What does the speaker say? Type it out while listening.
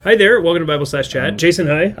Hi there, welcome to Bible/Chat. Jason,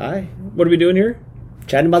 hi. Hi. What are we doing here?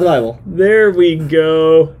 Chatting about the Bible. There we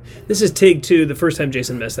go. This is take 2, the first time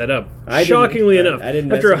Jason messed that up. Shockingly enough. I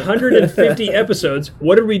didn't After mess it up. 150 episodes,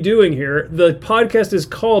 what are we doing here? The podcast is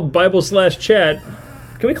called Bible/Chat.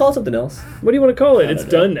 Can we call it something else? What do you want to call it? It's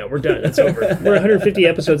done now. We're done. It's over. We're 150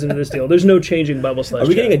 episodes into this deal. There's no changing Bible/Chat. Are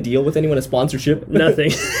we getting a deal with anyone, a sponsorship?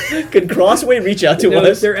 Nothing. Could Crossway reach out to No,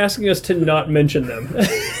 us? they're asking us to not mention them.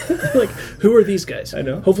 Like, who are these guys? I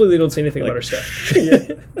know. Hopefully they don't say anything about our stuff. Yeah.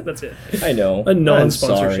 That's it. I know. A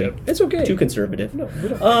non-sponsorship. I'm sorry. It's okay. Too conservative. No, we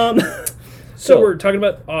don't. So we're talking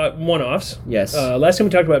about one-offs. Yes. Last time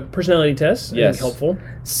we talked about personality tests. I Yes. think helpful.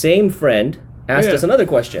 Same friend asked Yeah. us another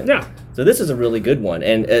question. Yeah. So this is a really good one,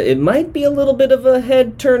 and it might be a little bit of a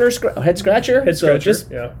head scratcher. Head scratcher, So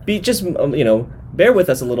just yeah. bear with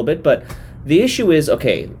us a little bit. But the issue is,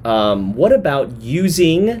 okay, what about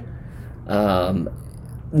using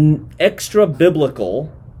extra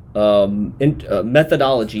biblical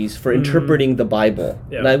methodologies for interpreting the Bible?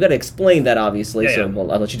 Yeah. Now I've got to explain that, obviously. Yeah, so yeah.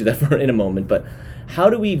 Well, I'll let you do that in a moment. But how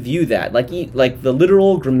do we view that? Like the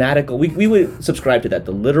literal, grammatical. We would subscribe to that.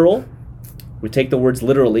 The literal. We take the words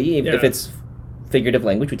literally. If Yeah. it's figurative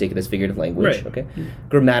language, we take it as figurative language. Right. Okay.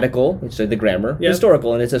 Grammatical, which is the grammar. Yeah.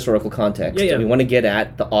 Historical, in its historical context. Yeah, yeah. And we want to get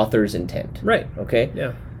at the author's intent. Right. Okay.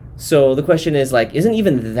 Yeah. So the question is, like, isn't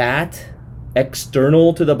even that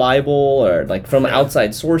external to the Bible, or like from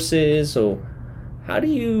outside sources? So how do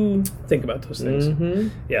you Think about those things.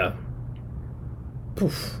 Mhm. Yeah.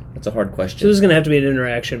 That's a hard So question. this is going to have to be an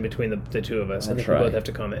interaction between the two of us. I'll I think try. we both have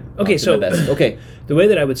to comment. I'll Okay, do so my best. Okay. the way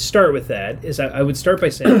that I would start with that is I would start by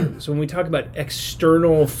saying, so when we talk about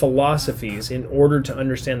external philosophies in order to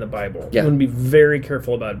understand the Bible, Yeah. we want to be very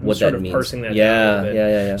careful about What sort that of means. parsing that down a Yeah, little bit.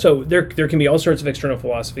 yeah. So there can be all sorts of external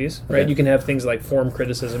philosophies, right? Okay. You can have things like form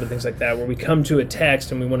criticism and things like that, where we come to a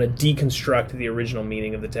text and we want to deconstruct the original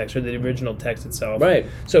meaning of the text or the original text itself. Right.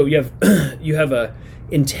 So you have a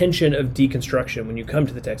intention of deconstruction when you come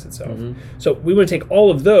to the text itself. Mm-hmm. So we want to take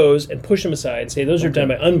all of those and push them aside and say those are done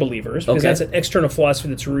by unbelievers, because Okay. that's an external philosophy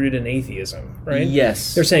that's rooted in atheism, right?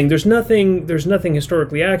 Yes. They're saying there's nothing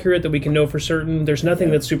historically accurate that we can know for certain. There's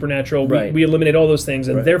nothing that's supernatural. Right. We eliminate all those things,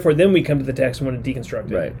 and Right. therefore then we come to the text and want to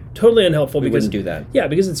deconstruct it. Right. Totally unhelpful. We because wouldn't do that. Yeah,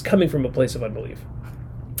 because it's coming from a place of unbelief.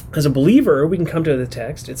 As a believer, we can come to the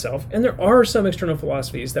text itself, and there are some external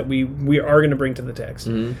philosophies that we are going to bring to the text.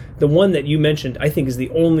 Mm-hmm. The one that you mentioned, I think, is the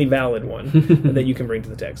only valid one that you can bring to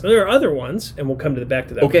the text. Now, there are other ones, and we'll come back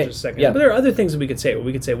to that Okay, in just a second. yeah. But there are other things that we could say. Well,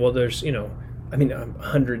 we could say, well, there's,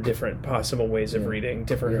 100 different possible ways of reading,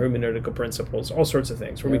 different hermeneutical principles, all sorts of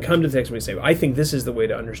things, where we come to the text and we say, I think this is the way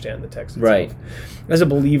to understand the text itself. Right. As a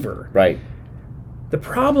believer. Right. The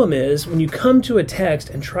problem is when you come to a text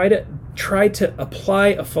and try to apply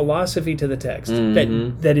a philosophy to the text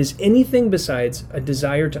that is anything besides a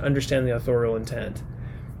desire to understand the authorial intent,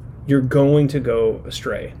 you're going to go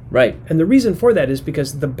astray. Right. And the reason for that is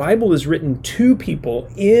because the Bible is written to people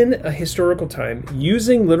in a historical time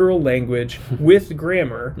using literal language with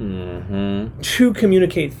grammar to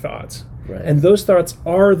communicate thoughts. Right. And those thoughts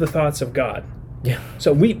are the thoughts of God. Yeah.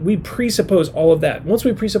 So we presuppose all of that. Once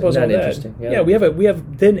we presuppose Isn't all that that, interesting? Yeah. we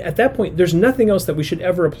have then at that point there's nothing else that we should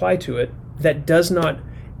ever apply to it that does not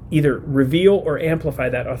either reveal or amplify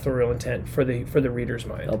that authorial intent for the reader's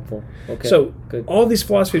mind. Helpful. Okay. So good. all these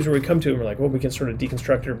philosophies where we come to and we're like, well, we can sort of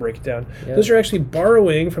deconstruct it or break it down. Yeah. Those are actually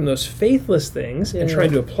borrowing from those faithless things and Yeah.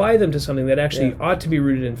 trying to apply them to something that actually Yeah. ought to be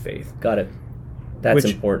rooted in faith. Got it. That's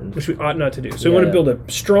important. Which we ought not to do. So we want to Yeah. build a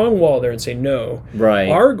strong wall there and say, no. Right.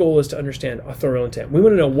 Our goal is to understand authorial intent. We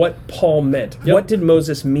want to know what Paul meant. Yep. What did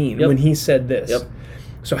Moses mean Yep. when he said this? Yep.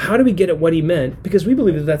 So how do we get at what he meant? Because we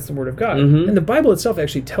believe that that's the Word of God. Mhm. And the Bible itself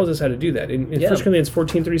actually tells us how to do that. In Yeah. 1 Corinthians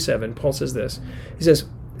 14:37, Paul says this. He says,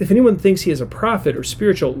 if anyone thinks he is a prophet or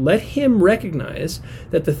spiritual, let him recognize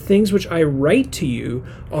that the things which I write to you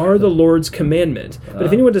are the Lord's commandment. But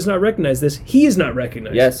if anyone does not recognize this, he is not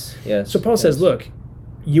recognized. Yes. Yes. So Paul says, yes. look,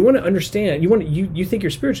 you want to understand, you think you're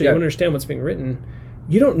spiritual, Yeah. you want to understand what's being written.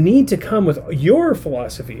 You don't need to come with your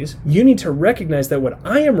philosophies. You need to recognize that what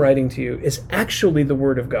I am writing to you is actually the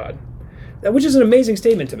Word of God. Which is an amazing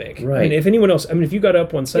statement to make. Right. I mean, if anyone else, if you got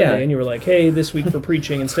up one Sunday Yeah. and you were like, hey, this week for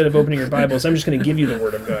preaching, instead of opening your Bibles, I'm just going to give you the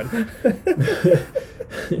Word of God.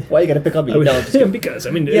 Why you got to pick up your Because,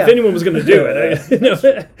 if Yeah. anyone was going to do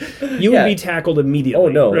it, you Yeah. would be tackled immediately. Oh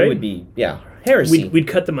no, right? it would be heresy. We'd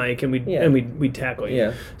cut the mic and Yeah. we'd tackle you.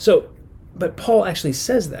 Yeah. So, but Paul actually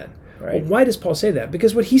says that. Right. Well, why does Paul say that?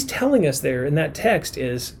 Because what he's telling us there in that text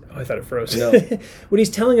is, I thought it froze. No. What he's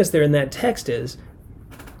telling us there in that text is,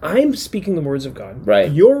 I'm speaking the words of God.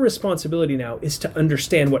 Right. Your responsibility now is to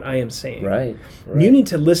understand what I am saying. Right. You need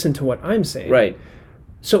to listen to what I'm saying. Right.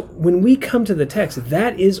 So when we come to the text,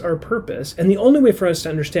 that is our purpose. And the only way for us to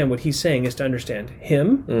understand what he's saying is to understand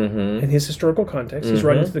him and his historical context. He's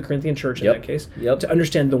writing to the Corinthian church in that case. To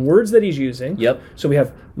understand the words that he's using. So we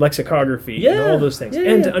have lexicography and all those things.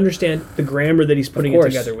 And to understand the grammar that he's putting it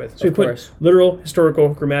together with. So we put literal,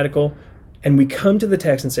 historical, grammatical, and we come to the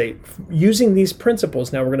text and say, using these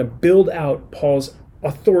principles, now we're going to build out Paul's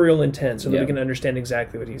authorial intent so that we can understand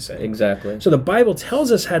exactly what he's saying. Exactly. So the Bible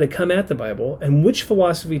tells us how to come at the Bible and which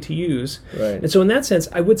philosophy to use. And so in that sense,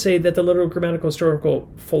 I would say that the literal, grammatical, historical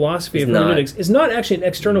philosophy of hermeneutics is not actually an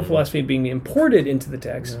external philosophy being imported into the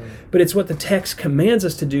text, but it's what the text commands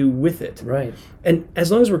us to do with it. And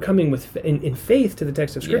as long as we're coming with in faith to the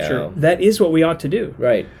text of Scripture, that is what we ought to do.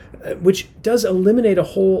 Which does eliminate a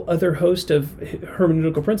whole other host of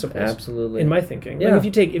hermeneutical principles. Absolutely. In my thinking. Like if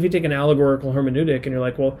you take an allegorical hermeneutic and you're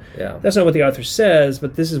like, well, that's not what the author says,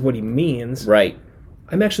 but this is what he means.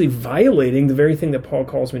 I'm actually violating the very thing that Paul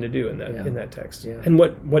calls me to do in that text. And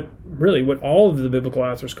what all of the biblical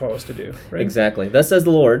authors call us to do. Exactly. Thus says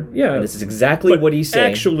the Lord. And this is exactly what he's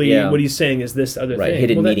saying. Actually, what he's saying is this other thing.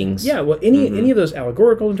 Hidden meanings. Any of those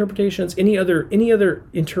allegorical interpretations, any other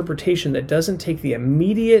interpretation that doesn't take the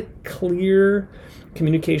immediate, clear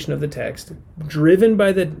communication of the text, driven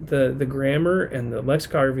by the grammar and the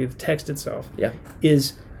lexicography of the text itself,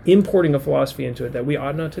 is importing a philosophy into it that we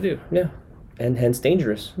ought not to do. And hence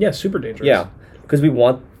dangerous. Super dangerous. Because we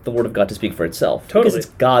want the Word of God to speak for itself. Totally. Because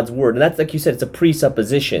it's God's Word. And that's, like you said, it's a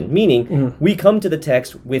presupposition, meaning we come to the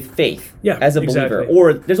text with faith as a believer.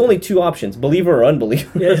 Or there's only two options, believer or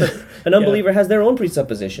unbeliever. An unbeliever has their own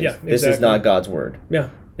presuppositions. This is not God's Word.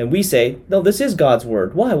 And we say, no, this is God's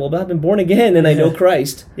Word. Why? Well, I've been born again and I know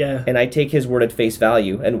Christ. And I take His Word at face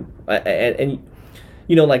value. And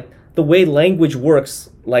you know, like, the way language works,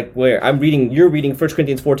 like where you're reading 1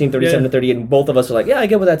 Corinthians 14, 37 to 38, and both of us are like, I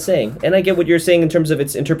get what that's saying. And I get what you're saying in terms of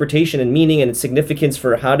its interpretation and meaning and its significance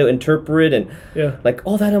for how to interpret and like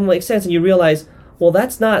all that makes sense. And you realize, well,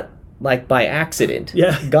 that's not like by accident.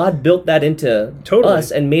 God built that into us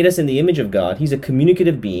and made us in the image of God. He's a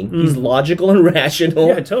communicative being. He's logical and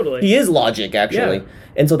rational. He is logic, actually.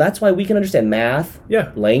 And so that's why we can understand math,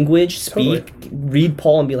 language, speak, read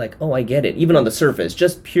Paul and be like, oh, I get it. Even on the surface,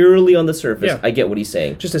 just purely on the surface, I get what he's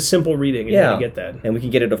saying. Just a simple reading, and you get that. And we can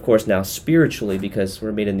get it, of course, now spiritually because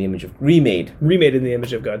we're made in the image of, remade in the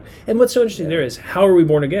image of God. And what's so interesting there is, how are we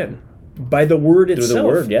born again? By the Word itself.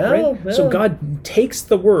 Through the Word, right? So God takes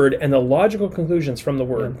the Word and the logical conclusions from the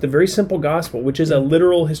Word, the very simple gospel, which is a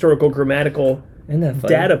literal, historical, grammatical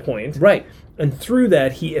data point. And through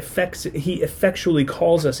that, he effectually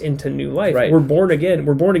calls us into new life. We're born again.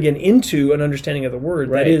 We're born again into an understanding of the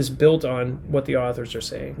Word that is built on what the authors are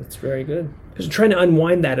saying. That's very good. Because trying to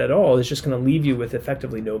unwind that at all is just going to leave you with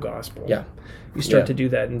effectively no gospel. You start to do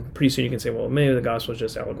that, and pretty soon you can say, well, maybe the gospel is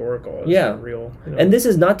just allegorical. It's not real. You know? And this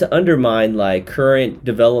is not to undermine like current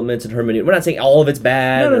developments in hermeneutics. We're not saying all of it's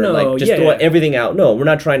bad or like just throw everything out. No, we're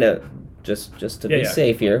not trying to just to be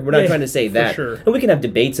safe here. We're not trying to say that. And we can have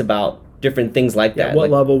debates about different things like that.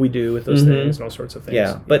 What level we do with those things and all sorts of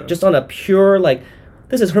things. But just on a pure, like,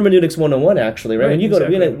 this is hermeneutics 101 actually, right? When you go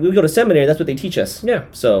to, we go to seminary, that's what they teach us.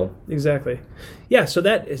 So. Exactly. So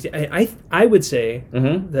that is, I would say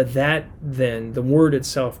that then, the Word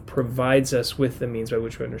itself provides us with the means by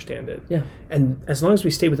which we understand it. And as long as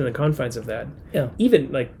we stay within the confines of that,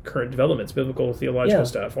 even like current developments, biblical, theological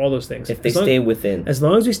stuff, all those things. If they stay within. As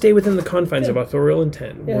long as we stay within the confines of authorial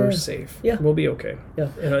intent, we're safe. We'll be okay.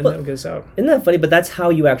 And that'll get us out. Isn't that funny? But that's how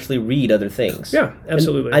you actually read other things.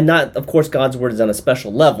 Absolutely. And not, of course, God's Word is on a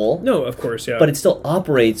special level. No, of course, But it still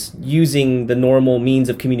operates using the normal means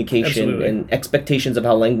of communication and expectations of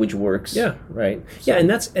how language works. Right? So.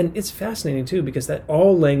 And it's fascinating too, because that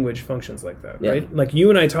all language functions like that, right? Like you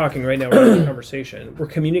and I talking right now, we're having a conversation. We're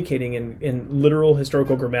communicating in literal,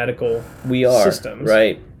 historical, grammatical systems.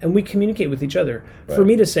 Right. And we communicate with each other. Right. For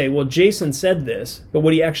me to say, well, Jason said this, but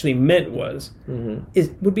what he actually meant was,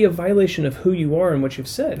 would be a violation of who you are and what you've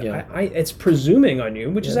said. It's presuming on you,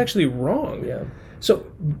 which is actually wrong. So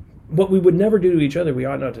what we would never do to each other, we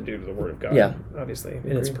ought not to do to the Word of God. Obviously,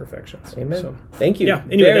 in its perfections. Amen. So, thank you.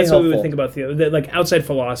 Anyway, very that's helpful. what we would think about the like outside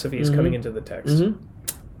philosophies coming into the text.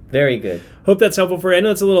 Very good. Hope that's helpful for you. I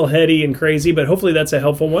know it's a little heady and crazy, but hopefully that's a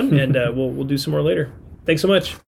helpful one, and we'll do some more later. Thanks so much.